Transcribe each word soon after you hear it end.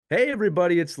Hey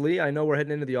everybody, it's Lee. I know we're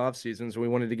heading into the off season, so we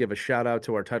wanted to give a shout out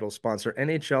to our title sponsor,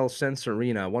 NHL Sense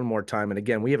Arena, one more time. And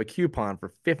again, we have a coupon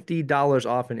for $50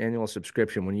 off an annual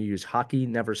subscription when you use Hockey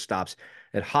Never Stops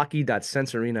at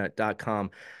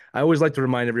hockey.sensearena.com. I always like to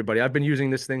remind everybody, I've been using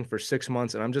this thing for 6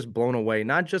 months and I'm just blown away,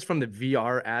 not just from the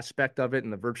VR aspect of it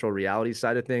and the virtual reality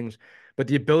side of things, but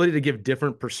the ability to give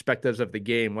different perspectives of the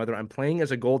game, whether I'm playing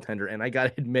as a goaltender. And I got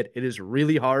to admit, it is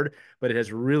really hard, but it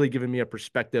has really given me a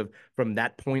perspective from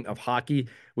that point of hockey,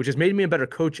 which has made me a better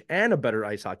coach and a better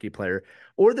ice hockey player,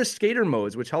 or the skater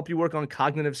modes, which help you work on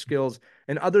cognitive skills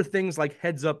and other things like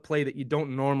heads up play that you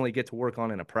don't normally get to work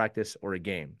on in a practice or a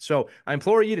game. So I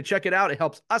implore you to check it out. It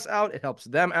helps us out, it helps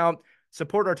them out.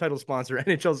 Support our title sponsor,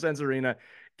 NHL Sense Arena.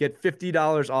 Get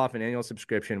 $50 off an annual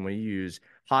subscription when you use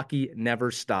Hockey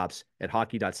Never Stops at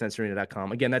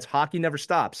hockey.sensearena.com. Again, that's Hockey Never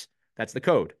Stops. That's the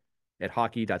code at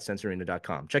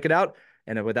hockey.sensearena.com. Check it out.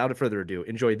 And without further ado,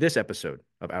 enjoy this episode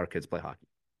of Our Kids Play Hockey.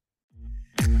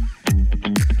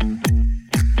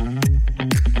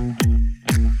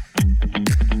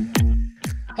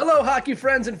 Hello, hockey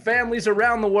friends and families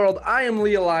around the world. I am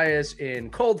Lee Elias in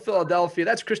cold Philadelphia.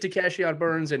 That's Christy Cashion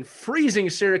Burns in freezing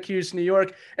Syracuse, New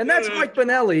York. And that's Mike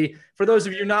Bonelli, for those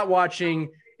of you not watching,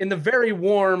 in the very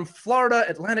warm Florida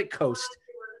Atlantic coast,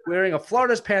 wearing a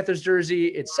Florida's Panthers jersey.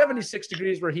 It's 76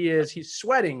 degrees where he is. He's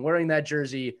sweating wearing that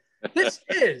jersey. This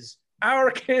is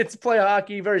Our Kids Play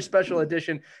Hockey, very special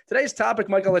edition. Today's topic,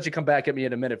 Mike, I'll let you come back at me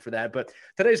in a minute for that, but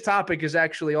today's topic is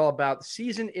actually all about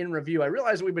season in review. I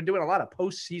realize that we've been doing a lot of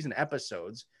postseason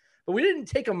episodes, but we didn't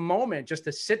take a moment just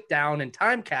to sit down and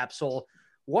time capsule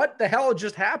what the hell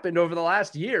just happened over the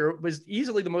last year. It was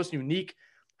easily the most unique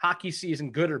hockey season,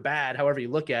 good or bad, however you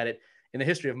look at it, in the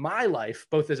history of my life,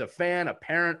 both as a fan, a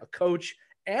parent, a coach,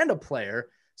 and a player.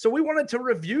 So we wanted to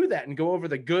review that and go over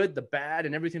the good, the bad,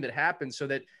 and everything that happened so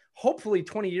that hopefully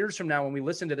 20 years from now, when we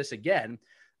listen to this again,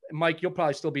 Mike, you'll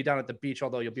probably still be down at the beach,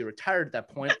 although you'll be retired at that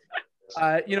point.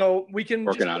 We can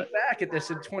just look back at this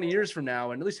in 20 years from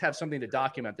now and at least have something to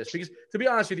document this, because to be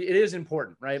honest with you, it is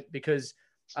important, right? Because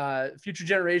future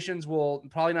generations will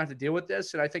probably not have to deal with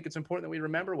this. And I think it's important that we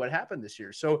remember what happened this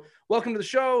year. So welcome to the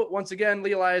show. Once again,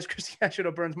 Lee Elias, Christy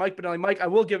Cashion Burns, Mike Bonelli. Mike, I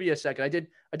will give you a second. I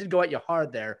did go at you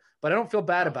hard there, but I don't feel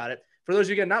bad about it. For those of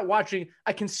you again not watching,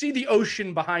 I can see the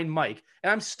ocean behind Mike, and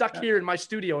I'm stuck here in my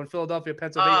studio in Philadelphia,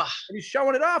 Pennsylvania. And he's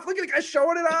showing it off. Look at the guy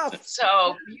showing it off.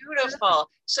 So beautiful.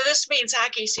 So this means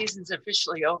hockey season's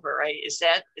officially over, right? Is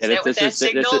that what that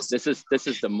signals? This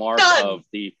is the mark of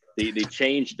the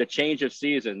change of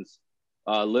seasons,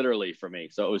 literally for me.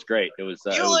 So it was great. It was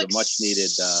a much needed.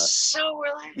 So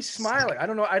relaxed. He's smiling. I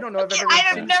don't know. I've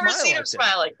never seen him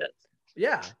smile like this.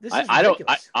 Yeah, this is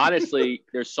ridiculous. Honestly,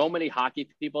 there's so many hockey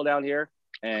people down here,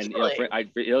 and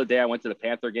the other day I went to the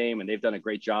Panther game, and they've done a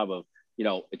great job of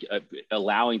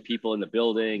allowing people in the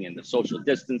building and the social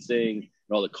distancing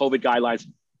and all the COVID guidelines.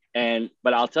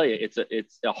 But I'll tell you, it's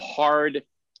a hard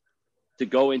to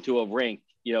go into a rink,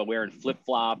 wearing flip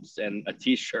flops and a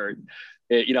t-shirt,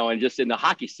 and just in the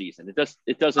hockey season,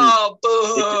 it doesn't. Oh,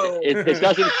 boo! It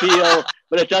doesn't feel,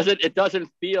 but it doesn't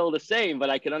feel the same. But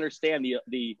I can understand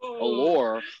the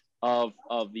allure of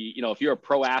the, if you're a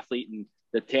pro athlete in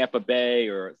the Tampa Bay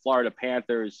or Florida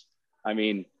Panthers, I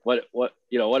mean, what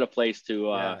a place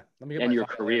to end your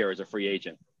career as a free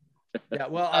agent. Yeah,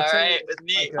 well,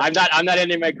 I'm not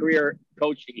ending my career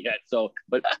coaching yet. So,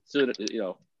 but soon,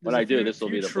 when I do, this will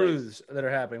be the truths that are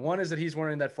happening. One is that he's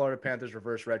wearing that Florida Panthers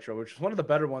reverse retro, which is one of the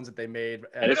better ones that they made.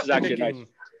 And this is actually nice.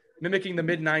 Mimicking the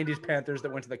mid-'90s Panthers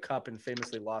that went to the Cup and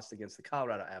famously lost against the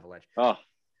Colorado Avalanche. Oh.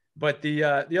 But the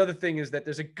other thing is that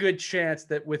there's a good chance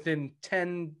that within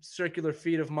 10 circular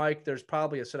feet of Mike, there's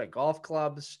probably a set of golf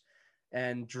clubs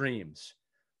and dreams.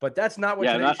 But that's not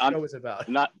what today's show is about.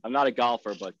 I'm not a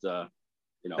golfer, but that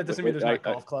doesn't mean there's not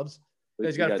golf clubs.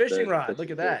 He's got a fishing rod.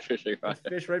 Look at that.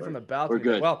 Fish right from the balcony. We're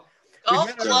good. Well,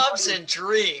 golf clubs and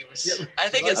dreams. Yeah, I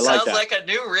think it sounds like a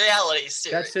new reality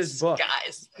series. That's his book,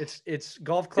 guys. It's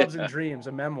Golf Clubs and Dreams,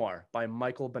 a memoir by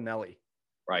Michael Bonelli.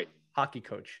 Right. Hockey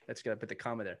coach. That's gonna put the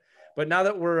comma there. But now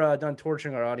that we're done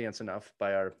torturing our audience enough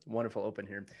by our wonderful open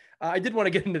here, I did want to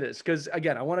get into this because,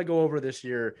 again, I want to go over this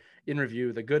year in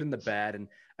review, the good and the bad. And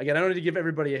again, I don't need to give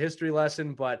everybody a history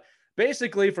lesson, but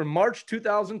basically from March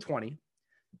 2020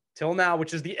 till now,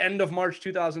 which is the end of March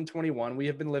 2021, we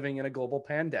have been living in a global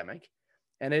pandemic,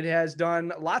 and it has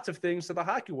done lots of things to the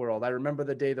hockey world. I remember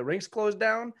the day the rinks closed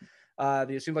down.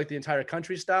 It seemed like the entire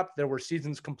country stopped. There were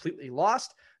seasons completely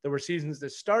lost. There were seasons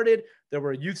that started. There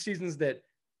were youth seasons that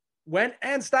went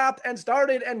and stopped and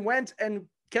started and went and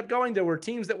kept going. There were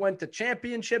teams that went to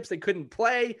championships. They couldn't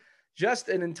play. just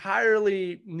an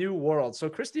entirely new world. So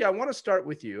Christy, I want to start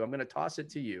with you. I'm going to toss it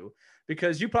to you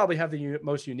because you probably have the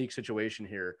most unique situation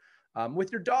here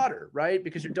with your daughter, right?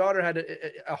 Because your daughter had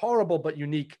a horrible but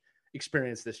unique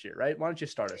experience this year, right? Why don't you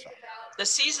start us off? The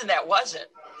season that wasn't.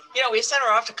 We sent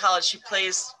her off to college. She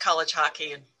plays college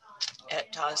hockey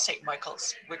at St.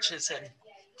 Michael's, which is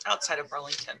outside of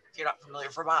Burlington, if you're not familiar,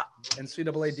 Vermont.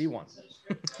 NCAA D1.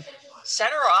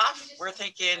 Sent her off. We're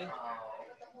thinking,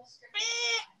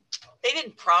 they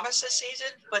didn't promise a season,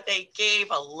 but they gave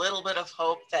a little bit of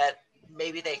hope that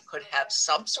maybe they could have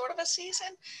some sort of a season.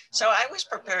 So I was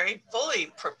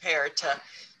fully prepared to,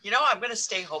 I'm going to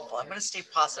stay hopeful. I'm going to stay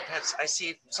positive. I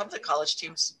see some of the college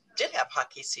teams did have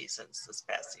hockey seasons this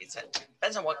past season.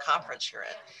 Depends on what conference you're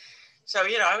in. So,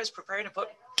 I was preparing to put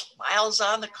miles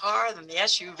on the car, then the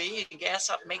SUV, and gas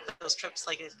up and make those trips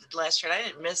like I did last year. And I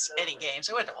didn't miss any games.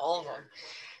 I went to all of them.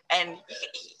 And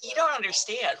you don't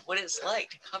understand what it's like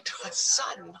to come to a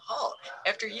sudden halt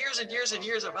after years and years and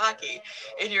years of hockey,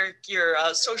 and your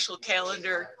social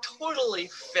calendar totally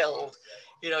filled,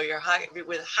 your hockey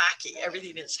with hockey.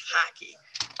 Everything is hockey,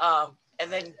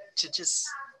 and then to just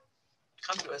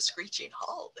come to a screeching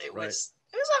halt, it was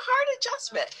a hard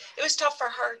adjustment. It was tough for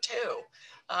her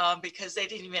too, because they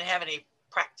didn't even have any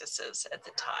practices at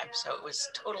the time, so it was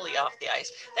totally off the ice.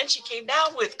 Then she came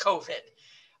down with COVID.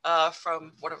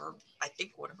 From one of her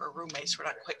roommates. We're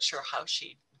not quite sure how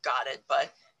she got it,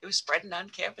 but it was spreading on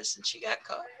campus and she got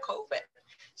COVID.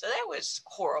 So that was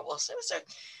horrible. So it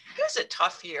was a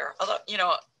tough year. Although,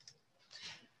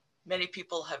 many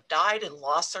people have died and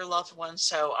lost their loved ones.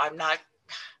 So I'm not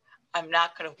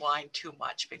going to whine too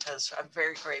much because I'm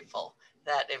very grateful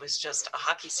that it was just a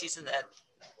hockey season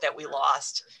that we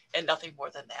lost and nothing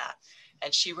more than that.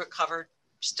 And she recovered.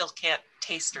 Still can't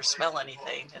taste or smell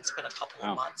anything. It's been a couple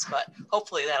of months, but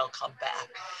hopefully that'll come back.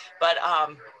 But,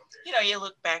 you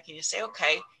look back and you say,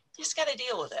 okay, you just got to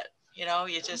deal with it.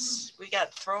 We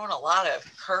got thrown a lot of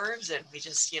curves and we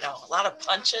just, a lot of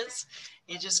punches.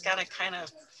 You just got to kind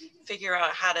of figure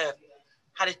out how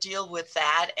to deal with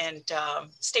that and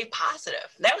stay positive.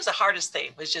 And that was the hardest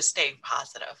thing, was just staying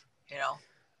positive,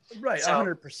 Right,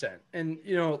 100%. And,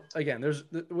 again,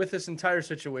 with this entire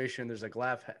situation, there's a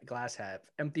glass half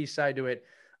empty side to it.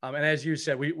 And as you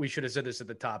said, we should have said this at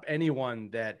the top. Anyone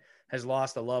that has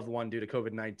lost a loved one due to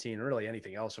COVID-19 or really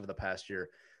anything else over the past year,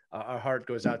 our heart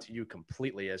goes out to you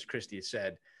completely, as Christy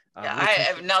said. I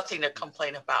have nothing to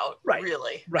complain about,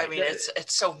 really. Right. I mean,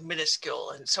 it's so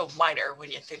minuscule and so minor when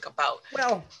you think about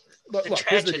the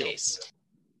tragedies.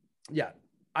 Yeah.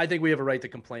 I think we have a right to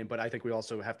complain, but I think we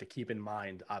also have to keep in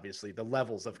mind, obviously, the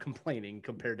levels of complaining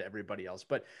compared to everybody else.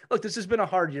 But look, this has been a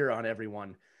hard year on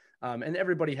everyone, and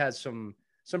everybody has some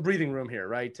breathing room here,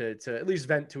 right, to at least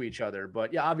vent to each other.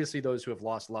 But yeah, obviously, those who have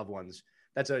lost loved ones,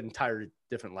 that's an entirely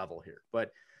different level here.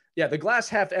 But yeah, the glass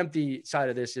half empty side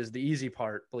of this is the easy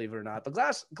part, believe it or not. The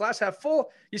glass half full,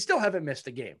 you still haven't missed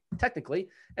a game, technically.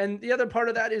 And the other part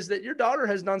of that is that your daughter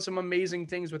has done some amazing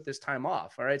things with this time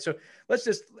off. All right. So let's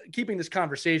just keeping this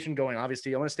conversation going.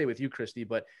 Obviously, I want to stay with you, Christy,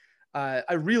 but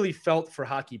I really felt for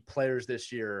hockey players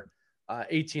this year,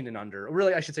 18 and under, or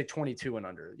really, I should say 22 and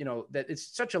under, that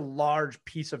it's such a large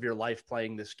piece of your life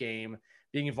playing this game,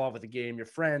 being involved with the game, your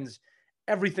friends,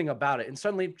 everything about it. And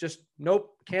suddenly just,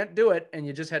 nope, can't do it. And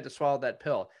you just had to swallow that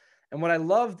pill. And what I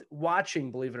loved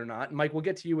watching, believe it or not, and Mike, we'll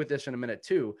get to you with this in a minute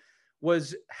too,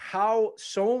 was how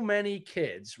so many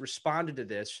kids responded to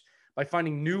this by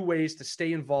finding new ways to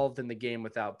stay involved in the game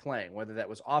without playing, whether that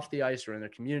was off the ice or in their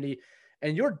community.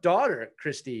 And your daughter,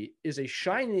 Christy, is a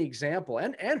shining example,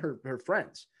 and her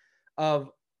friends,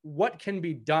 of what can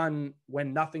be done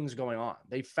when nothing's going on.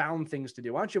 They found things to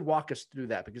do. Why don't you walk us through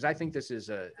that? Because I think this is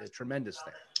a tremendous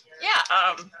thing.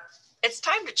 Yeah, it's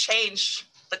time to change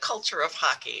the culture of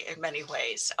hockey in many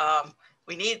ways.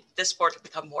 We need this sport to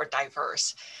become more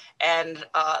diverse. And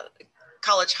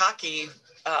college hockey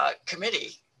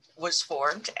committee was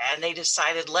formed, and they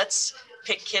decided, let's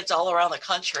pick kids all around the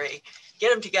country,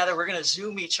 get them together. We're going to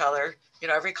Zoom each other,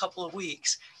 every couple of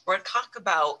weeks. We're going to talk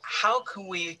about how can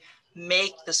we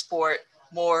make the sport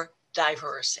more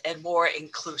diverse and more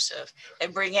inclusive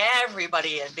and bring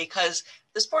everybody in, because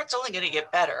the sport's only going to get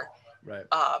better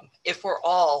if we're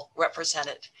all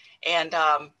represented. And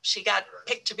she got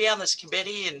picked to be on this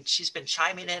committee, and she's been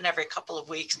chiming in every couple of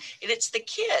weeks. And it's the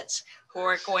kids who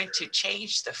are going to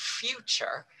change the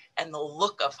future and the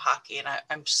look of hockey. And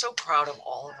I'm so proud of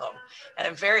all of them. And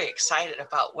I'm very excited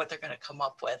about what they're going to come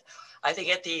up with. I think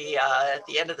at the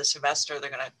end of the semester,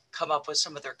 they're going to come up with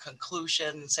some of their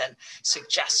conclusions and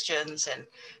suggestions and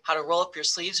how to roll up your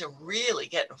sleeves and really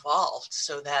get involved,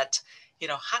 so that,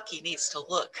 hockey needs to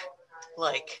look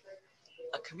like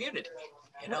a community.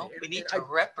 You know, we need to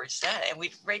represent, and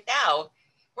right now,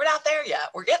 we're not there yet.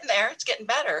 We're getting there. It's getting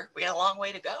better. We got a long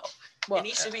way to go. Well, it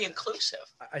needs to be inclusive.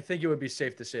 I think it would be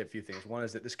safe to say a few things. One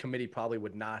is that this committee probably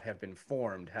would not have been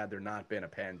formed had there not been a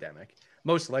pandemic.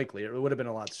 Most likely, it would have been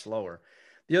a lot slower.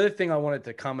 The other thing I wanted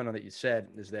to comment on that you said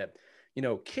is that, you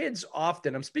know, kids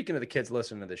often, I'm speaking to the kids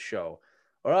listening to this show,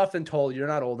 are often told you're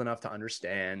not old enough to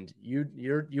understand.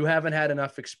 You haven't had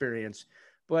enough experience.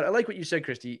 But I like what you said,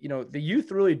 Christy. You know, the youth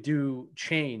really do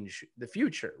change the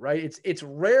future, right? It's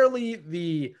rarely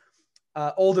the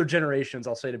older generations,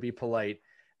 I'll say to be polite,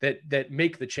 that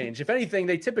make the change. If anything,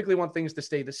 they typically want things to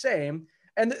stay the same.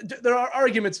 And there are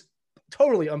arguments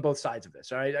totally on both sides of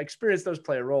this. All right, I experienced those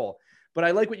play a role. But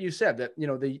I like what you said, that, you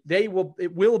know,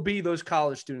 it will be those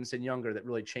college students and younger that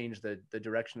really change the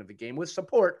direction of the game with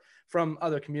support from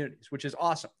other communities, which is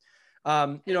awesome.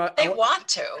 You know, they want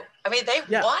to. I mean, they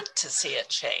want to see it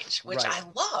change, which I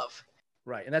love.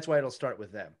 Right, and that's why it'll start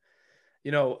with them.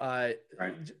 You know,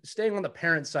 staying on the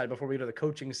parent side before we go to the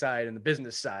coaching side and the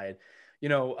business side. You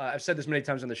know, I've said this many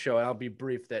times on the show, and I'll be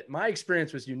brief, that my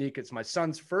experience was unique. It's my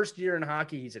son's first year in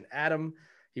hockey. He's an Atom.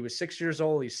 He was 6 years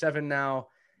old. He's 7 now.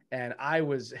 And I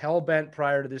was hell-bent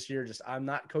prior to this year. Just, I'm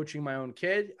not coaching my own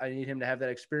kid. I need him to have that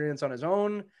experience on his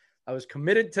own. I was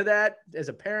committed to that as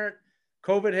a parent.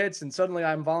 COVID hits, and suddenly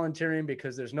I'm volunteering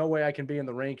because there's no way I can be in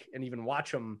the rink and even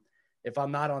watch him if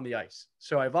I'm not on the ice.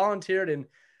 So I volunteered, and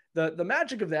the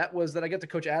magic of that was that I get to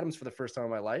coach Adams for the first time in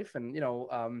my life. And, you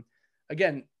know,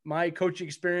 again, my coaching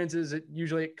experiences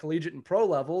usually at collegiate and pro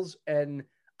levels, and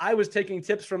I was taking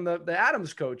tips from the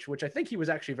Adams coach, which I think he was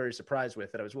actually very surprised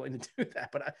with that I was willing to do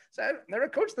that. But I've never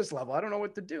coached this level. I don't know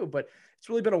what to do, but it's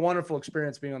really been a wonderful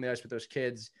experience being on the ice with those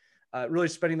kids. Really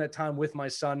spending that time with my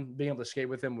son, being able to skate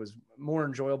with him was more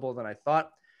enjoyable than I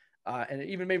thought. And it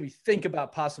even made me think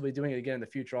about possibly doing it again in the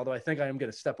future. Although I think I am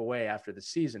going to step away after the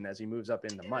season as he moves up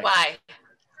into Mike. Why?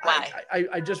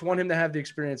 I just want him to have the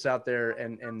experience out there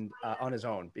and on his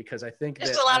own, because I think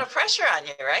there's a lot of pressure on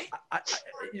you, right?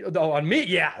 On me.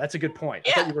 Yeah, that's a good point.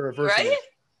 Yeah, I thought you were reversing right? it.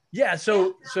 Yeah.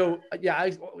 So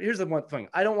here's the one thing.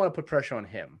 I don't want to put pressure on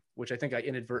him, which I think I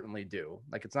inadvertently do.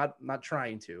 Like, it's not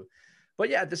trying to, but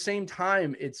yeah, at the same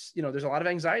time, it's, you know, there's a lot of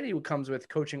anxiety that comes with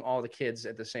coaching all the kids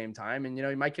at the same time. And, you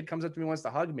know, my kid comes up to me, wants to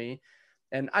hug me,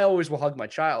 and I always will hug my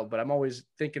child, but I'm always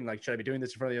thinking, like, should I be doing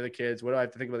this in front of the other kids? What do I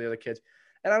have to think about the other kids?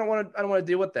 And I don't want to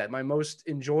deal with that. My most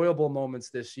enjoyable moments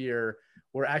this year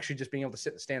were actually just being able to sit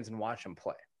in the stands and watch them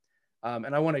play.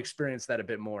 And I want to experience that a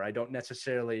bit more. I don't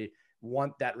necessarily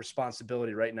want that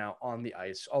responsibility right now on the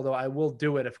ice, although I will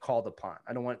do it if called upon.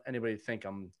 I don't want anybody to think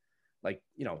I'm, like,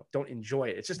 you know, don't enjoy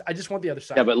it. It's just, I just want the other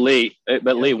side. Yeah, but Lee,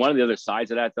 one of the other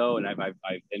sides of that, though, and I've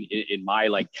in my,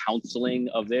 like, counseling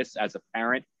of this as a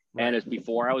parent, right, and as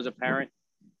before I was a parent,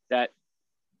 that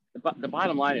the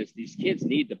bottom line is these kids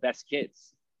need the best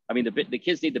kids. I mean, the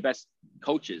kids need the best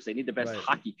coaches. They need the best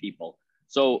hockey people.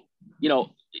 So, you know,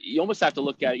 you almost have to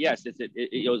look at it. Yes,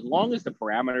 you know, as long as the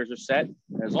parameters are set,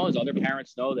 and as long as other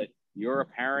parents know that you're a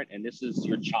parent and this is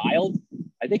your child,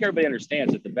 I think everybody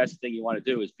understands that the best thing you want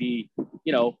to do is be,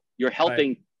 you know, you're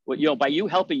helping, you know, by you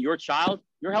helping your child,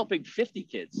 you're helping 50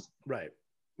 kids. Right.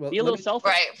 Well, be a little selfish.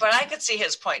 Right. But I could see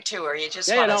his point too, where you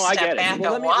just want to step back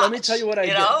and watch. Let me tell you what I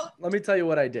did. Let me tell you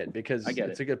what I did, because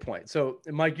it's a good point. So,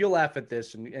 Mike, you'll laugh at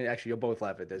this, and actually you'll both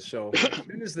laugh at this. So as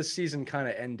soon as the season kind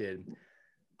of ended,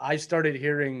 I started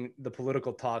hearing the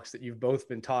political talks that you've both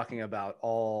been talking about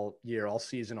all year, all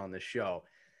season on this show.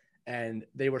 And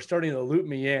they were starting to loop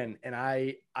me in, and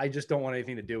I just don't want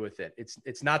anything to do with it.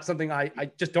 It's not something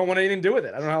I just don't want anything to do with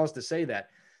it. I don't know how else to say that.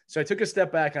 So I took a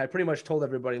step back, and I pretty much told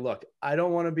everybody, look, I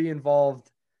don't want to be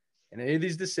involved in any of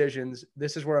these decisions.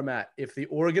 This is where I'm at. If the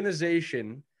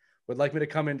organization would like me to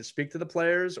come in to speak to the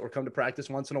players or come to practice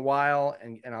once in a while,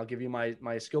 and I'll give you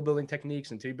my skill building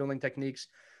techniques and team building techniques,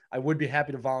 I would be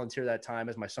happy to volunteer that time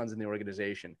as my son's in the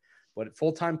organization. But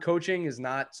full-time coaching is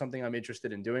not something I'm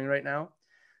interested in doing right now.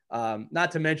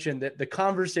 Not to mention that the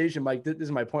conversation, Mike, this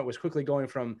is my point, was quickly going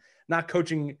from not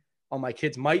coaching on my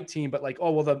kid's Mike team, but like,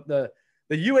 oh, well, the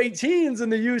U18s and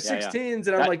the U16s.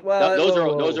 And I'm like, well,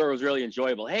 those are really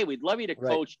enjoyable. Hey, we'd love you to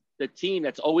coach the team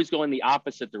that's always going the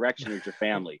opposite direction as your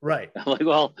family. Right. I'm like,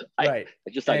 well, I'm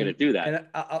just not going to do that. And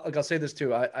I'll say this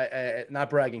too. I not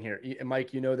bragging here.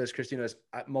 Mike, you know this, Christina, knows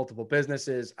multiple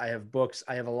businesses. I have books.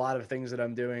 I have a lot of things that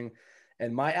I'm doing.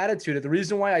 And my attitude, the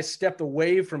reason why I stepped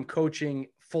away from coaching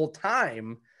full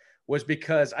time was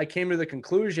because I came to the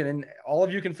conclusion, and all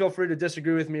of you can feel free to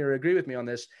disagree with me or agree with me on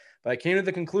this, but I came to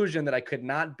the conclusion that I could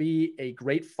not be a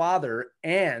great father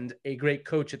and a great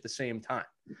coach at the same time.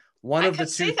 One I of the can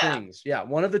see two that. things. Yeah.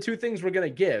 One of the two things we're going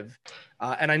to give.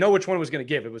 And I know which one was going to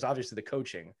give. It was obviously the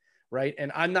coaching, right?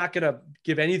 And I'm not going to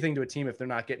give anything to a team if they're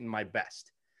not getting my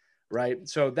best, right?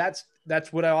 So that's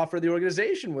what I offer the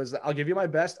organization was I'll give you my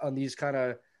best on these kind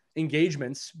of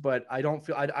engagements, but I don't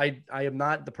feel I am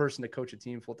not the person to coach a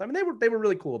team full time. And they were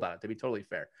really cool about it, to be totally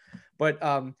fair. But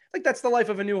like that's the life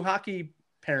of a new hockey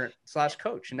parent /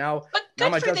 coach. Now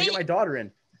my job to get my daughter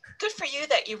in. Good for you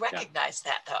that you recognize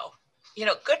that though. You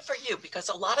know, good for you, because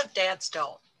a lot of dads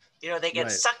don't. You know, they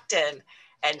get sucked in,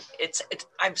 and it's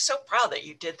I'm so proud that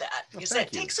you did that, because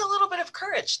it takes a little bit of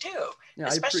courage too,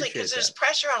 especially because there's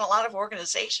pressure on a lot of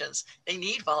organizations. They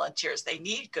need volunteers, they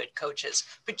need good coaches,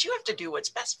 but you have to do what's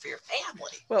best for your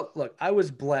family. Well, look, I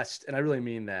was blessed, and I really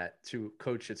mean that, to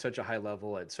coach at such a high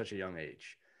level at such a young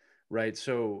age. Right.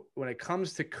 So when it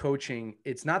comes to coaching,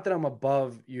 it's not that I'm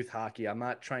above youth hockey. I'm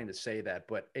not trying to say that,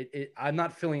 but I'm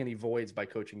not filling any voids by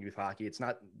coaching youth hockey.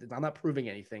 I'm not proving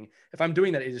anything. If I'm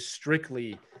doing that, it is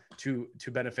strictly to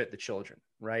benefit the children.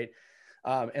 Right.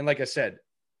 And like I said,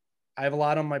 I have a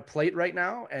lot on my plate right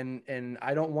now, and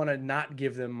I don't want to not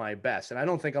give them my best. And I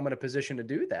don't think I'm in a position to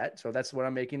do that. So that's what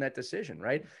I'm making that decision.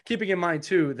 Right. Keeping in mind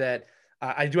too, that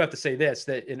I do have to say this,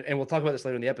 and we'll talk about this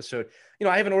later in the episode. You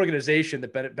know, I have an organization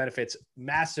that benefits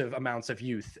massive amounts of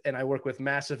youth, and I work with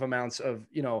massive amounts of,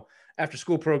 after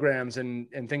school programs and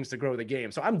things to grow the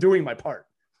game. So I'm doing my part,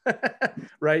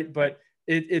 right? But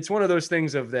it's one of those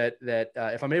things of that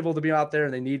if I'm able to be out there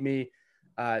and they need me,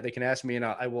 they can ask me, and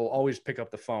I will always pick up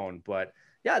the phone. But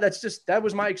yeah, that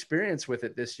was my experience with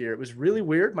it this year. It was really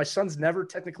weird. My son's never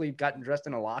technically gotten dressed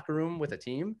in a locker room with a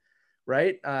team,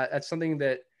 right? That's something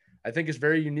that I think is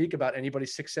very unique about anybody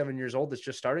 6-7 years old that's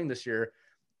just starting this year.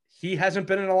 He hasn't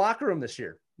been in a locker room this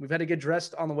year. We've had to get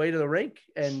dressed on the way to the rink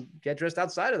and get dressed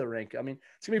outside of the rink. I mean,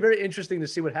 it's gonna be very interesting to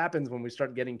see what happens when we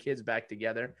start getting kids back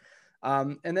together.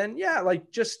 And then,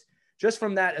 like just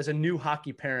from that, as a new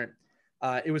hockey parent,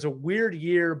 it was a weird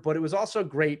year, but it was also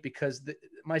great because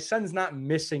my son's not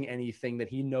missing anything that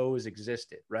he knows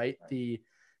existed, right? The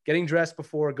getting dressed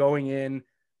before going in,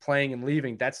 playing and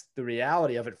leaving, that's the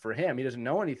reality of it for him. He doesn't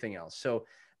know anything else. So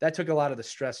that took a lot of the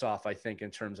stress off, I think, in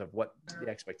terms of what the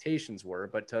expectations were.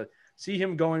 But to see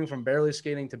him going from barely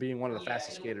skating to being one of the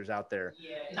fastest skaters out there,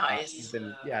 has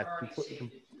been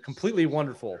completely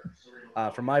wonderful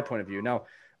from my point of view. Now,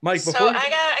 Mike, before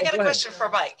I got a question for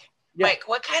Mike. Yeah. Mike,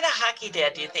 what kind of hockey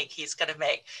dad do you think he's going to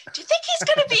make? Do you think he's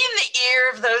going to be in the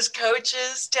ear of those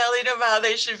coaches telling them how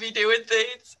they should be doing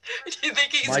things? Do you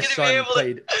think he's going to be able to? My son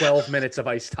played 12 minutes of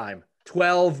ice time.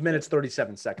 12 minutes,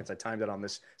 37 seconds. I timed it on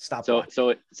this stopwatch. So,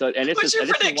 and this What's your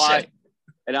prediction? Is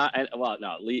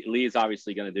why. Lee is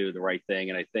obviously going to do the right thing,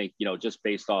 and I think just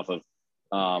based off of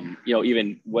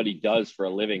even what he does for a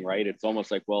living, right? It's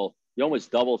almost like, well, you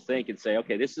almost double think and say,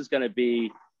 okay, this is going to be.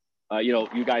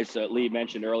 You guys, Lee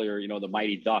mentioned earlier, the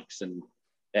Mighty Ducks and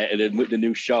the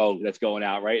new show that's going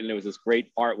out, right? And there was this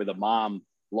great part where the mom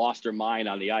lost her mind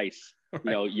on the ice,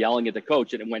 yelling at the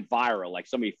coach, and it went viral. Like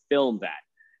somebody filmed that.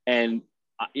 And,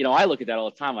 I look at that all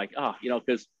the time, like,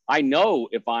 because I know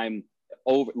if I'm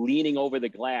leaning over the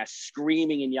glass,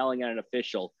 screaming and yelling at an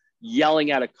official,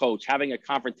 yelling at a coach, having a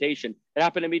confrontation. It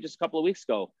happened to me just a couple of weeks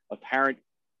ago. A parent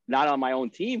not on my own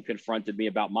team confronted me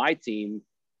about my team.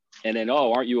 And then,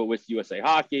 aren't you with USA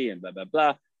Hockey and blah, blah,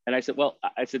 blah. And I said,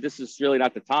 this is really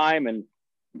not the time. And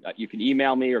you can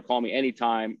email me or call me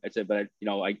anytime. I said, but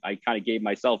I kind of gave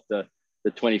myself the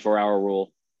 24-hour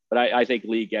rule, but I think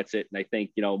Lee gets it. And I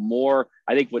think,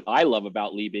 I think what I love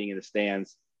about Lee being in the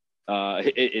stands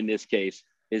in this case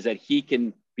is that he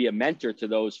can be a mentor to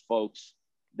those folks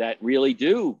that really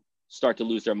do start to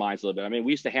lose their minds a little bit. I mean,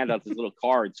 we used to hand out these little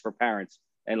cards for parents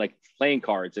and like playing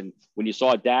cards. And when you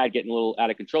saw a dad getting a little out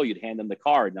of control, you'd hand them the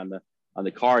card. And on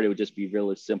the card, it would just be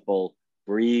really simple,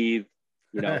 breathe,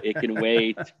 it can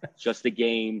wait, it's just a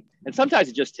game. And sometimes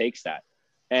it just takes that.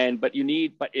 But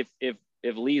if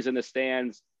Lee's in the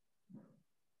stands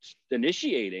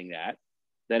initiating that,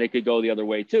 then it could go the other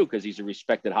way too, because he's a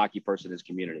respected hockey person in his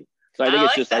community. So I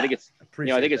think it's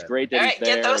great that All he's right,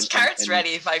 there. Get those cards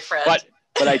ready, my friend.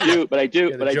 But I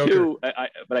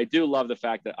do love the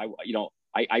fact that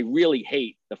I really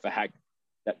hate the fact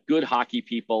that good hockey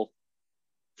people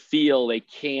feel they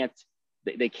can't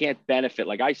benefit.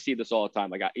 Like I see this all the time.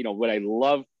 Like would I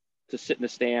love to sit in the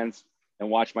stands and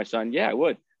watch my son? Yeah, I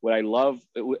would. Would I love?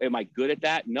 Am I good at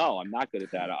that? No, I'm not good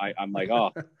at that. I'm like,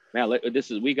 oh man, let's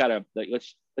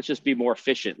just be more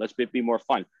efficient. Let's be more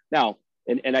fun now.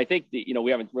 And I think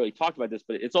we haven't really talked about this,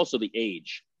 but it's also the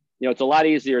age. It's a lot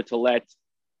easier to let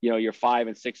your 5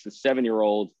 and 6 and 7 year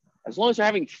old, as long as they're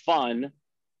having fun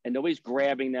and nobody's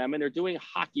grabbing them, and they're doing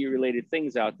hockey related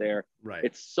things out there. Right.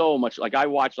 It's so much like I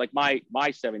watch, like my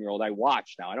 7-year-old, I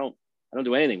watch now. I don't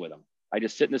do anything with him. I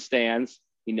just sit in the stands.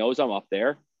 He knows I'm up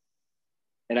there.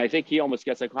 And I think he almost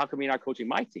gets like, how come you're not coaching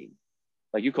my team?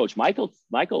 Like you coach Michael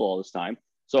all this time.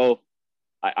 So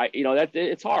I that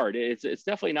it's hard. It's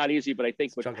definitely not easy, but I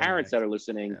think with parents that are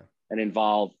listening and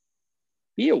involved,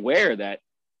 be aware that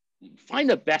find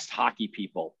the best hockey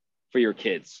people for your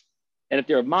kids. And if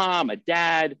they're a mom, a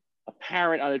dad, a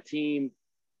parent on a team,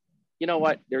 you know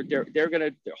what?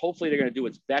 Hopefully they're gonna do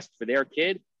what's best for their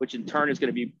kid, which in turn is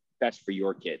gonna be best for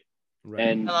your kid. Right.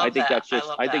 And I think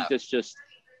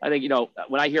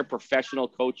when I hear professional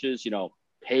coaches,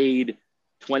 paid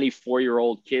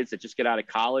 24-year-old kids that just get out of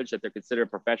college, that they're considered a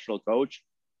professional coach,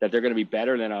 that they're going to be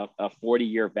better than a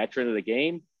 40-year veteran of the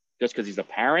game just because he's a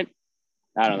parent.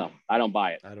 I don't know. I don't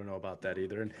buy it. I don't know about that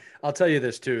either. And I'll tell you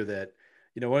this too, that,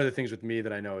 one of the things with me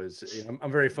that I know is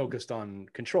I'm very focused on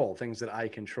control, things that I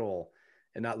control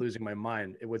and not losing my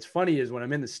mind. What's funny is when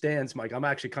I'm in the stands, Mike, I'm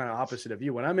actually kind of opposite of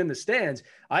you. When I'm in the stands,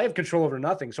 I have control over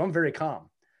nothing. So I'm very calm.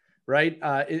 Right.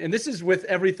 And this is with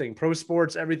everything, pro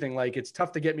sports, everything. Like it's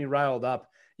tough to get me riled up,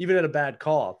 even at a bad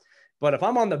call. But if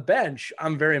I'm on the bench,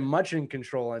 I'm very much in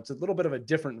control. And it's a little bit of a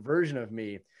different version of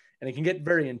me, and it can get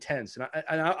very intense. And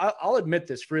I'll admit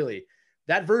this freely.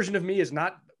 That version of me is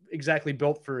not exactly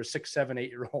built for a 6, 7,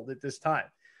 8-year-old at this time.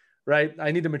 Right.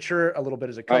 I need to mature a little bit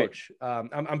as a coach. Right.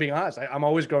 I'm being honest. I'm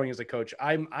always growing as a coach.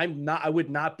 I would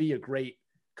not be a great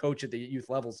coach at the youth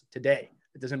levels today.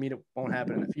 It doesn't mean it won't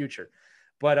happen in the future.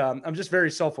 But I'm just very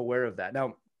self-aware of that.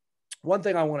 Now, one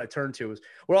thing I want to turn to is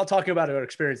we're all talking about our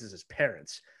experiences as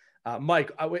parents.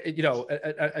 Mike,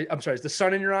 I'm sorry, is the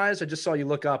sun in your eyes? I just saw you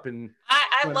look up and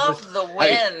I love the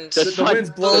wind. The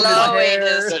wind's blowing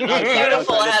this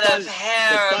beautiful head of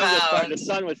hair. The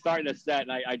sun was starting to set,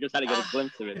 and I just had to get a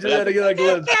glimpse of it. You just had to get a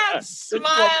glimpse. You can't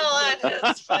smile on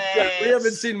his face. Yeah, we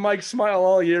haven't seen Mike smile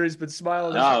all year. He's been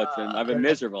smiling. No, I've been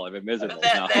miserable.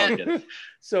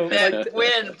 So that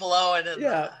wind blowing in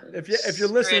if you're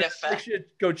listening, make sure you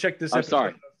go check this out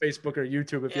on Facebook or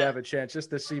YouTube if you have a chance,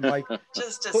 just to see Mike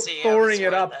just to see pouring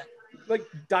it up like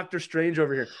Dr. Strange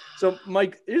over here. So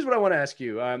Mike, here's what I want to ask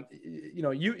you.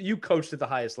 You coached at the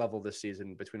highest level this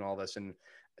season between all of us, and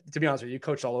to be honest with you, you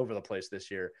coached all over the place this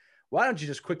year. Why don't you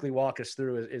just quickly walk us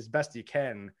through as best you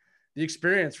can the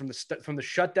experience from the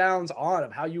shutdowns on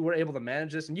of how you were able to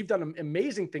manage this? And you've done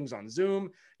amazing things on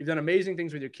Zoom. You've done amazing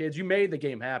things with your kids. You made the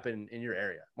game happen in your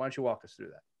area. Why don't you walk us through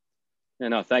that?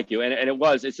 No, thank you. And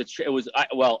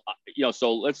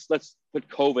so let's put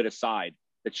COVID aside.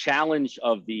 The challenge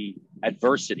of the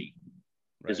adversity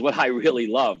is what I really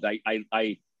loved.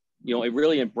 I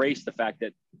really embraced the fact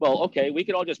that, we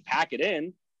could all just pack it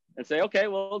in and say, okay,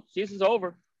 well, season's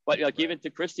over. But even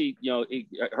to Christy,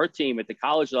 her team at the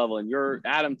college level and your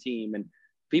Adam team, and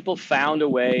people found a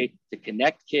way to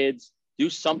connect kids, do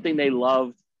something they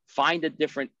loved, find a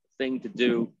different thing to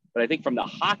do. But I think from the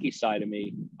hockey side of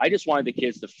me, I just wanted the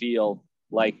kids to feel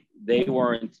like they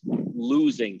weren't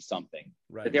losing something,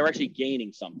 that they were actually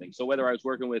gaining something. So whether I was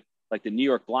working with like the New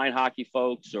York blind hockey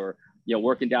folks or,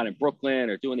 working down in Brooklyn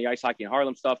or doing the ice hockey in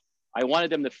Harlem stuff, I wanted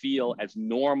them to feel as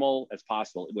normal as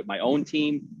possible. With my own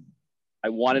team, I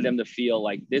wanted them to feel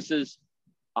like this is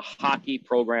a hockey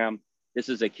program. This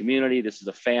is a community. This is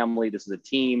a family. This is a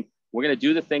team. We're going to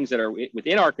do the things that are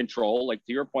within our control. Like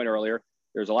to your point earlier,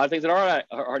 there's a lot of things that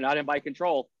are not in my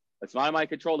control. It's not in my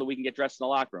control that we can get dressed in the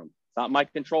locker room. It's not in my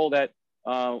control that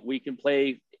we can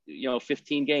play,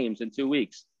 15 games in 2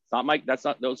 weeks. Those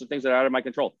are things that are out of my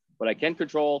control. What I can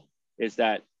control is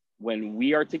that when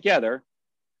we are together,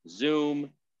 Zoom,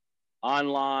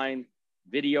 online,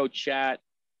 video chat,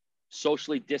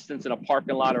 socially distanced in a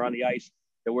parking lot or on the ice,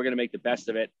 that we're going to make the best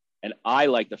of it. And I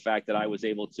like the fact that I was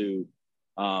able to,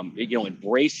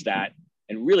 embrace that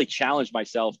and really challenge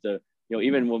myself to,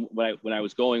 even when I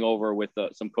was going over with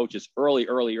some coaches early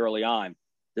on,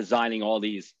 designing all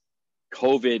these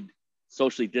COVID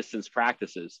socially distanced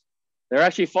practices. They're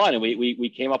actually fun. And we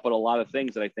came up with a lot of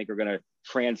things that I think are going to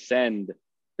transcend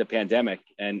the pandemic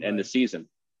and the season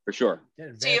for sure.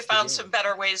 So you found some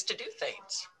better ways to do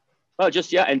things. Well,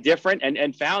 and different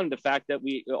and found the fact that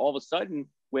we all of a sudden,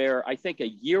 where I think a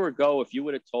year ago, if you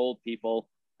would have told people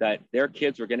that their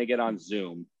kids were going to get on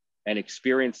Zoom and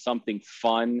experience something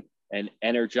fun and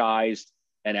energized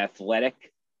and athletic,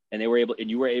 and you're going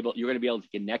to be able to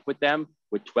connect with them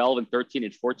with 12 and 13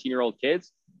 and 14-year-old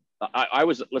kids. I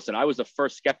was the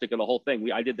first skeptic of the whole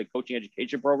thing. I did the coaching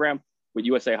education program with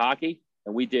USA Hockey,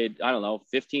 and we did,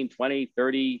 15, 20,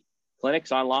 30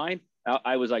 clinics online.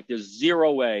 I was like, there's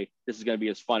zero way this is going to be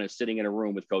as fun as sitting in a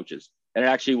room with coaches. And it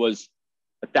actually was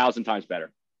 1,000 times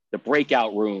better. the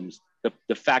breakout rooms,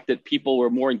 the fact that people were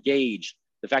more engaged,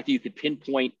 the fact that you could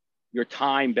pinpoint your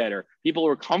time better. People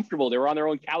were comfortable. They were on their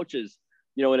own couches,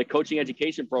 in a coaching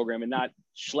education program and not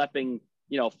schlepping,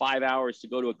 5 hours to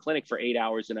go to a clinic for 8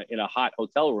 hours in a hot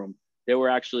hotel room. They were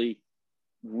actually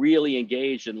really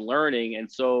engaged in learning. And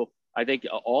so I think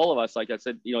all of us, like I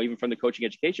said, even from the coaching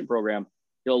education program,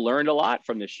 learned a lot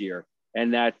from this year.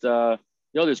 And that,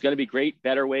 there's going to be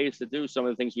better ways to do some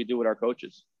of the things we do with our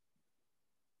coaches.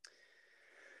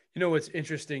 What's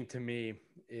interesting to me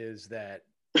is that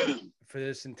for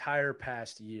this entire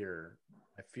past year,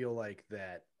 I feel like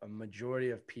that a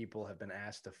majority of people have been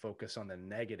asked to focus on the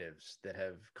negatives that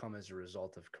have come as a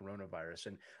result of coronavirus.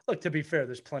 And look, to be fair,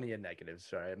 there's plenty of negatives.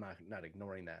 Sorry, I'm not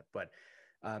ignoring that, but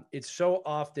it's so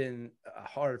often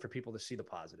hard for people to see the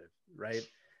positive, right?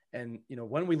 And,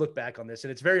 when we look back on this,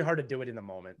 and it's very hard to do it in the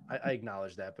moment, I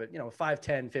acknowledge that, but 5,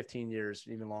 10, 15 years,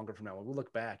 even longer from now, when we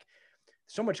look back,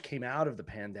 so much came out of the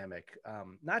pandemic,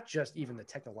 not just even the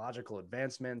technological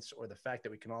advancements or the fact that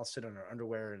we can all sit in our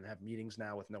underwear and have meetings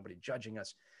now with nobody judging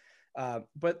us.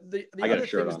 But the other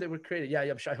things that were created.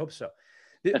 Yeah, I hope so.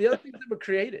 The other things that were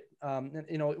created, and,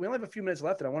 we only have a few minutes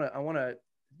left, and I want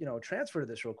to, transfer to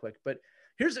this real quick, but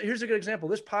here's a good example.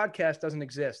 This podcast doesn't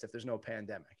exist if there's no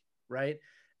pandemic, right?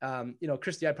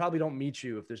 Christy, I probably don't meet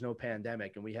you if there's no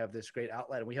pandemic and we have this great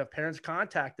outlet and we have parents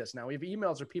contact us now. We have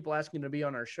emails or people asking to be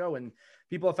on our show and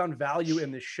people have found value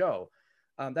in this show.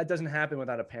 That doesn't happen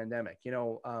without a pandemic.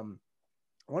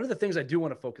 One of the things I do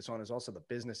want to focus on is also the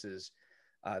businesses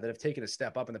that have taken a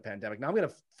step up in the pandemic. Now I'm going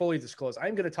to fully disclose.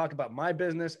 I'm going to talk about my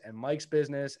business and Mike's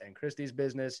business and Christy's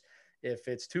business. If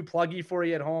it's too pluggy for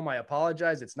you at home, I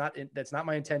apologize. That's not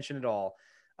my intention at all.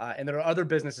 And there are other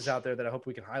businesses out there that I hope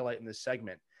we can highlight in this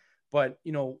segment. But,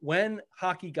 when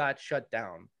hockey got shut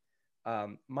down,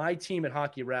 my team at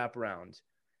Hockey Wraparound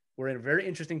were in a very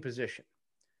interesting position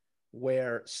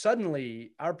where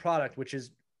suddenly our product, which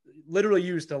is literally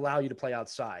used to allow you to play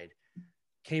outside,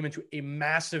 came into a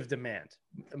massive demand,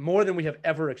 more than we have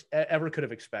ever could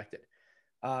have expected.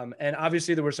 And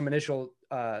obviously there were some initial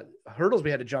hurdles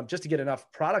we had to jump just to get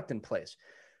enough product in place.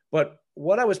 But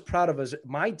what I was proud of is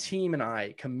my team and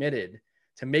I committed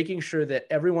to making sure that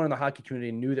everyone in the hockey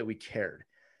community knew that we cared.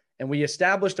 And we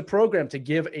established a program to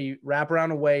give a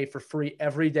wraparound away for free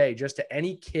every day, just to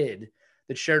any kid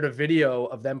that shared a video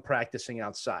of them practicing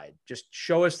outside. Just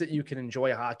show us that you can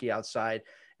enjoy hockey outside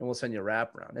and we'll send you a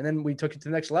wraparound. And then we took it to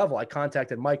the next level. I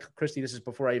contacted Mike Christie. This is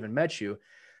before I even met you.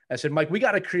 I said, Mike, we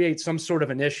got to create some sort of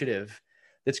initiative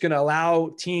that's going to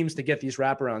allow teams to get these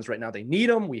wraparounds right now. They need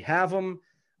them. We have them.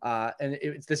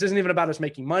 This isn't even about us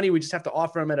making money. We just have to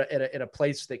offer them at a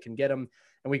place that can get them.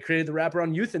 And we created the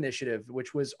Wraparound Youth Initiative,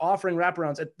 which was offering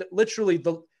wraparounds at literally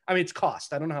it's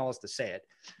cost. I don't know how else to say it,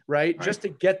 right? Just to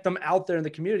get them out there in the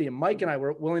community. And Mike and I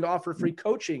were willing to offer free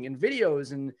coaching and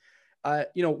videos. And,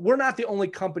 we're not the only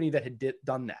company that had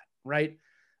done that, right?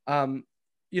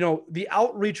 The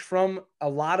outreach from a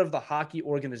lot of the hockey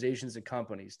organizations and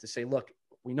companies to say, look,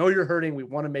 we know you're hurting. We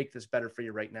want to make this better for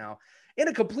you right now in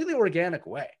a completely organic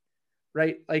way,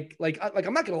 right? Like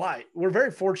I'm not going to lie. We're very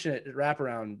fortunate at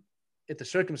Wraparound at the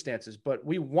circumstances, but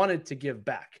we wanted to give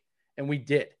back and we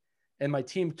did. And my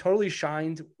team totally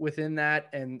shined within that.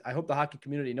 And I hope the hockey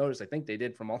community noticed. I think they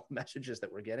did from all the messages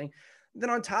that we're getting. And then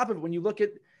on top of it, when you look at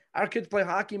our kids play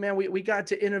hockey, man, we got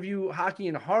to interview hockey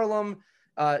in Harlem.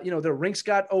 The rinks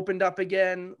got opened up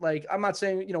again. Like, I'm not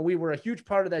saying, we were a huge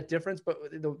part of that difference, but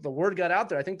the word got out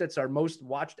there. I think that's our most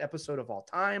watched episode of all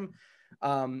time.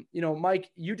 Mike,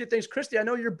 you did things. Christy, I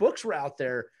know your books were out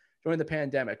there during the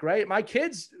pandemic, right? My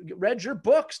kids read your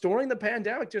books during the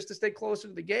pandemic just to stay closer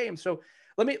to the game. So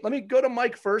let me go to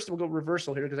Mike first. We'll go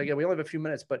reversal here because again, we only have a few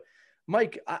minutes, but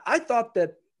Mike, I thought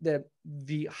that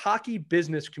the hockey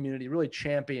business community really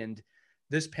championed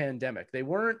this pandemic. They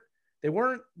weren't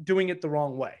doing it the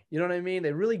wrong way. You know what I mean?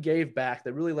 They really gave back.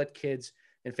 They really let kids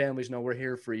and families know we're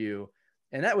here for you.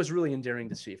 And that was really endearing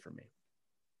to see for me.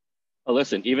 Well,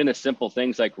 listen, even the simple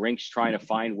things like rinks trying to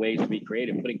find ways to be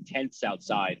creative, putting tents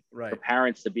outside for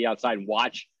parents to be outside and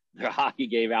watch their hockey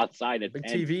game outside at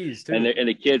TVs too. And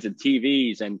the kids and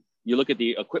TVs. And you look at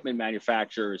the equipment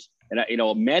manufacturers and,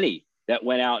 many that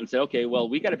went out and said, okay, well,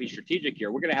 we got to be strategic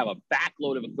here. We're going to have a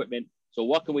backload of equipment. So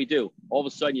what can we do? All of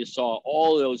a sudden you saw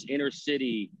all of those inner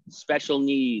city special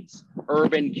needs,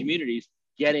 urban communities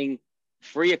getting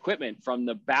free equipment from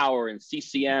the Bauer and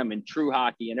CCM and True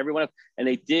Hockey and everyone else. And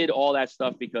they did all that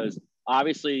stuff because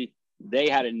obviously they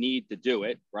had a need to do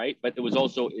it, right? But it was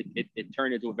also, it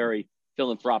turned into a very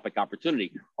philanthropic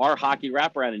opportunity. Our Hockey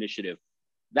Wraparound Initiative,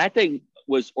 that thing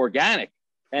was organic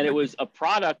and it was a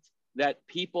product that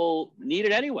people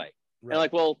needed anyway. And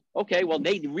like, well, okay, well,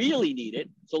 they really need it.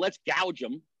 So let's gouge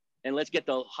them and let's get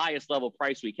the highest level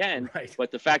price we can. Right.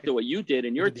 But the fact that what you did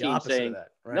and your team saying,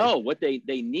 right. no, what they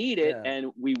need it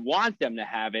and we want them to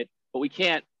have it, but we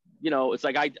can't, it's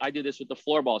like I do this with the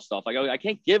floorball stuff. Like I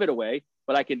can't give it away,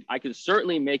 but I can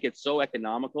certainly make it so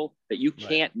economical that you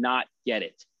can't not get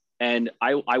it. And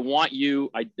I want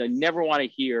you, I never want to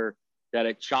hear that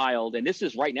a child, and this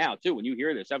is right now too, when you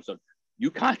hear this episode, you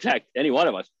contact any one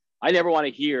of us. I never want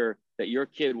to hear that your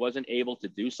kid wasn't able to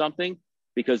do something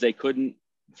because they couldn't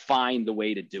find the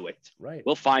way to do it. Right.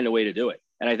 We'll find a way to do it.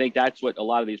 And I think that's what a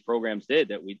lot of these programs did,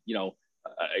 that we,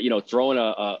 throwing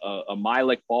a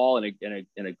Milik ball and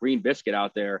a green biscuit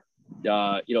out there,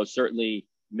 certainly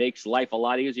makes life a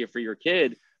lot easier for your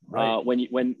kid. Right.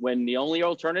 When the only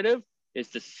alternative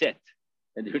is to sit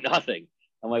and do nothing.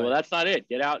 I'm like, well, that's not it.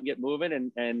 Get out and get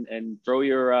moving and throw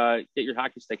get your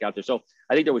hockey stick out there. So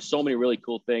I think there was so many really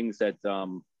cool things that,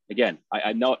 again,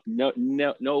 I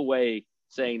no way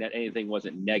saying that anything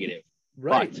wasn't negative.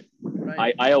 Right. But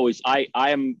I hope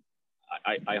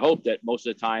that most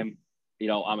of the time,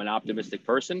 I'm an optimistic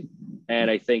person. And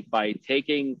I think by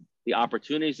taking the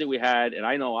opportunities that we had, and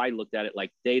I know I looked at it like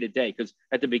day to day, because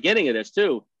at the beginning of this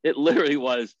too, it literally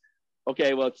was,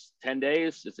 okay, well, it's 10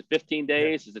 days. Is it 15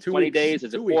 days? Is it 20 days?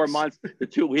 Is it 4 months? The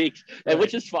 2 weeks? And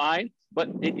which is fine. But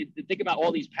think about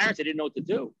all these parents that didn't know what to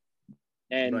do.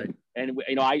 And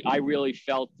I really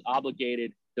felt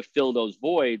obligated to fill those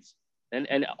voids.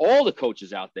 And all the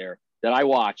coaches out there that I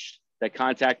watched that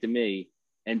contacted me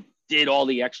and did all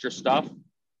the extra stuff.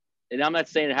 And I'm not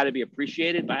saying it had to be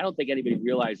appreciated, but I don't think anybody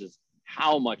realizes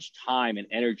how much time and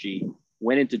energy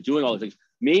went into doing all the things.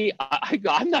 Me,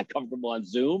 I'm not comfortable on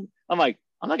Zoom. I'm like,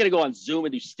 I'm not going to go on Zoom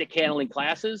and do stick handling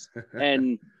classes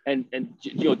and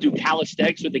do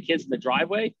calisthenics with the kids in the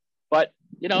driveway. But,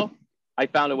 I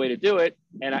found a way to do it,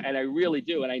 and I really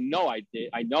do. And I know I did.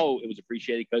 I know it was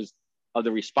appreciated because of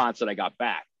the response that I got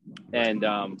back. And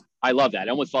I love that.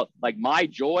 I almost felt like my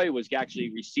joy was actually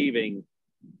receiving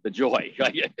the joy.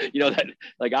 I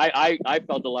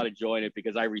felt a lot of joy in it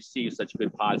because I received such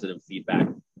good positive feedback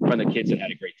from the kids that had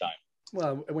a great time.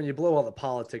 Well, when you blow all the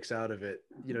politics out of it,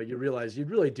 you realize you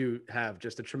really do have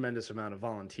just a tremendous amount of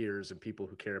volunteers and people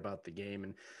who care about the game.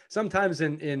 And sometimes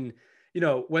in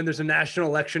when there's a national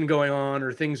election going on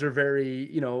or things are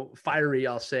very, fiery,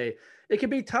 I'll say, it can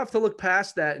be tough to look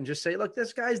past that and just say, look,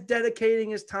 this guy's dedicating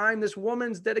his time. This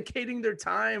woman's dedicating their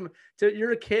time to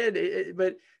you're a kid.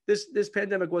 But this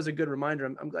pandemic was a good reminder.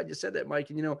 I'm glad you said that, Mike.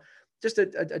 And, just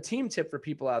a team tip for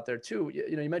people out there too.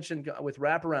 You mentioned with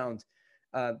Wraparound,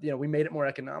 we made it more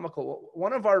economical.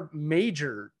 One of our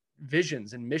major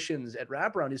visions and missions at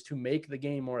Wraparound is to make the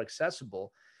game more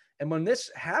accessible. And when this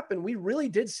happened, we really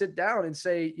did sit down and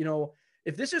say,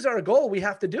 if this is our goal, we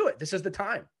have to do it. This is the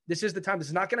time. This is the time. This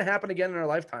is not going to happen again in our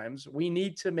lifetimes. We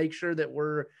need to make sure that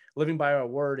we're living by our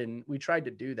word. And we tried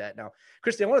to do that. Now,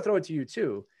 Christy, I want to throw it to you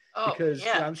too, because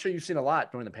I'm sure you've seen a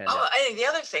lot during the pandemic. I think the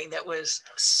other thing that was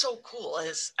so cool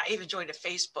is I even joined a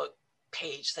Facebook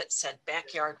page that said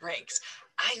backyard rinks.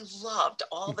 I loved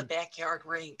all the backyard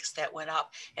rinks that went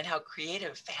up and how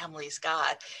creative families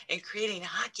got in creating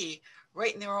hockey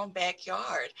right in their own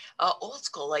backyard. Old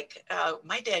school, like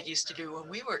my dad used to do when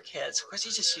we were kids. Of course, he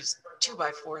just used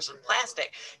 2x4s and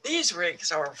plastic. These rinks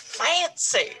are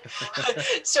fancy.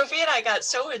 Sophie and I got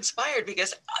so inspired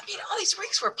because, all these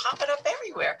rinks were popping up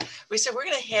everywhere. We said, we're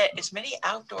going to hit as many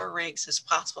outdoor rinks as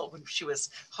possible when she was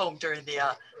home during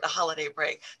the holiday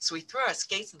break. So we threw our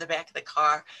skates in the back of the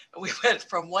car and we went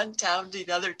from one town to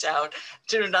another town,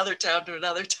 to another town, to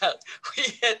another town. We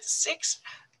hit 6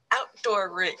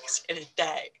 outdoor rinks in a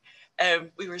day. And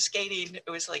we were skating, it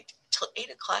was like till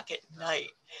 8:00 at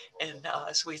night. And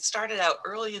so we started out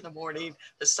early in the morning,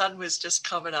 the sun was just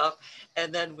coming up,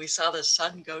 and then we saw the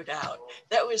sun go down.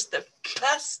 That was the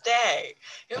best day.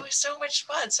 It was so much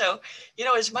fun. So,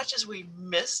 as much as we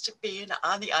missed being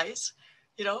on the ice,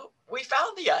 we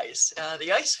found the ice.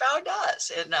 The ice found us.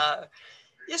 And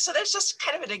so that's just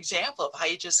kind of an example of how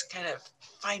you just kind of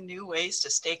find new ways to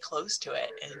stay close to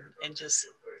it and just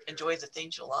enjoy the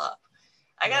things you love.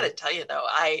 I got to tell you though,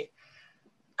 I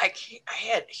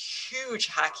had huge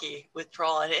hockey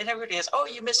withdrawal, and everybody goes, "Oh,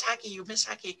 you miss hockey, you miss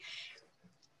hockey."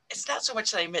 It's not so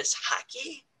much that I miss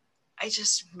hockey. I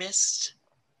just missed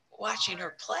watching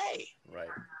her play. Right.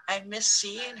 I miss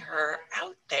seeing her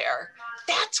out there.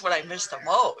 That's what I miss the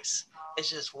most, is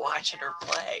just watching her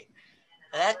play.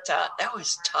 That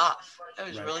was tough. That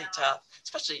was really tough,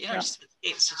 especially, just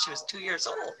since she was 2 years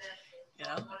old.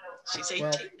 She's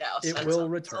 18 now. So it will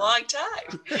return. It's a long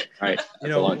time. Right.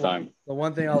 It's a long time. The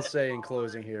one thing I'll say in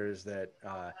closing here is that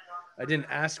I didn't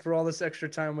ask for all this extra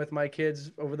time with my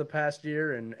kids over the past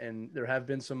year, and there have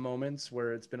been some moments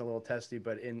where it's been a little testy,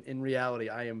 but in reality,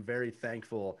 I am very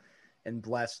thankful and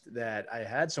blessed that I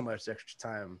had so much extra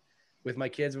time with my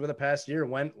kids over the past year.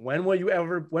 When will you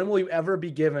ever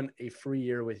be given a free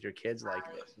year with your kids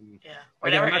like this? And yeah,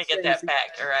 we're never going to get that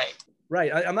back. You're right.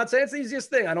 Right. I'm not saying it's the easiest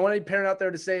thing. I don't want any parent out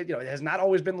there to say, it has not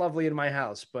always been lovely in my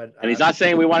house, but. And he's not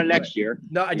saying we want it next year.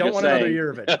 No, I don't want another year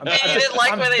of it. You didn't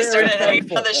like when they started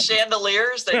hanging on the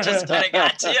chandeliers? They just kind of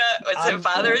got to you? Was it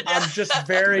bothering you? I'm just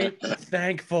very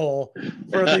thankful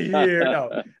for the year.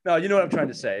 No, you know what I'm trying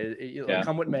to say.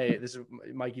 Come what may. This is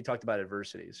Mike, you talked about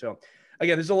adversity. So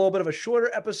again, this is a little bit of a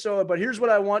shorter episode, but here's what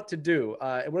I want to do.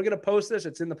 And we're going to post this.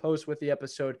 It's in the post with the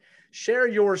episode. Share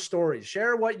your stories.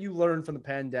 Share what you learned from the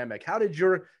pandemic. How did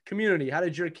your community, how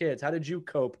did your kids, how did you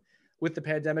cope with the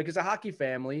pandemic as a hockey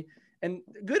family? And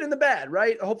good and the bad,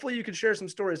 right? Hopefully you can share some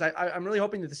stories. I'm really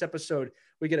hoping that this episode,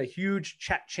 we get a huge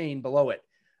chat chain below it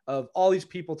of all these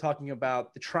people talking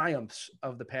about the triumphs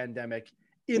of the pandemic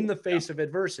in the face of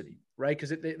adversity, right?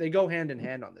 Because they go hand in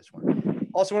hand on this one.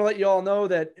 Also want to let you all know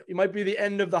that it might be the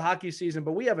end of the hockey season,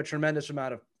 but we have a tremendous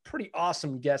amount of pretty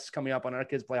awesome guests coming up on Our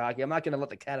Kids Play Hockey. I'm not going to let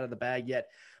the cat out of the bag yet,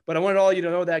 but I wanted all you to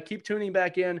know that. Keep tuning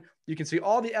back in. You can see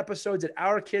all the episodes at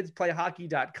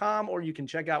ourkidsplayhockey.com, or you can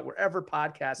check out wherever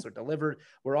podcasts are delivered.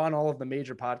 We're on all of the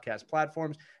major podcast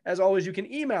platforms. As always, you can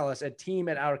email us at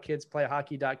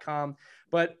team@ourkidsplayhockey.com.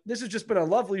 But this has just been a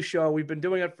lovely show. We've been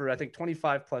doing it for, I think,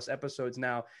 25 plus episodes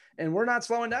now, and we're not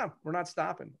slowing down. We're not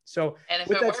stopping. So, and if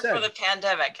it weren't for the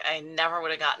pandemic, I never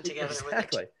would have gotten together with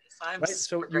you. So I'm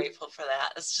super grateful for that.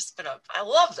 It's just been I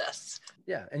love this.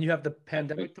 Yeah. And you have the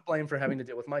pandemic to blame for having to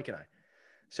deal with Mike and I.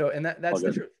 So, and that's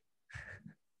the truth.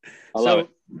 I love it.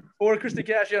 For Christy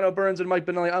Casciano Burns and Mike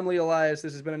Benelli, I'm Lee Elias.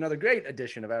 This has been another great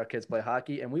edition of Our Kids Play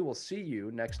Hockey, and we will see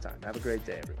you next time. Have a great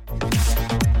day, everyone.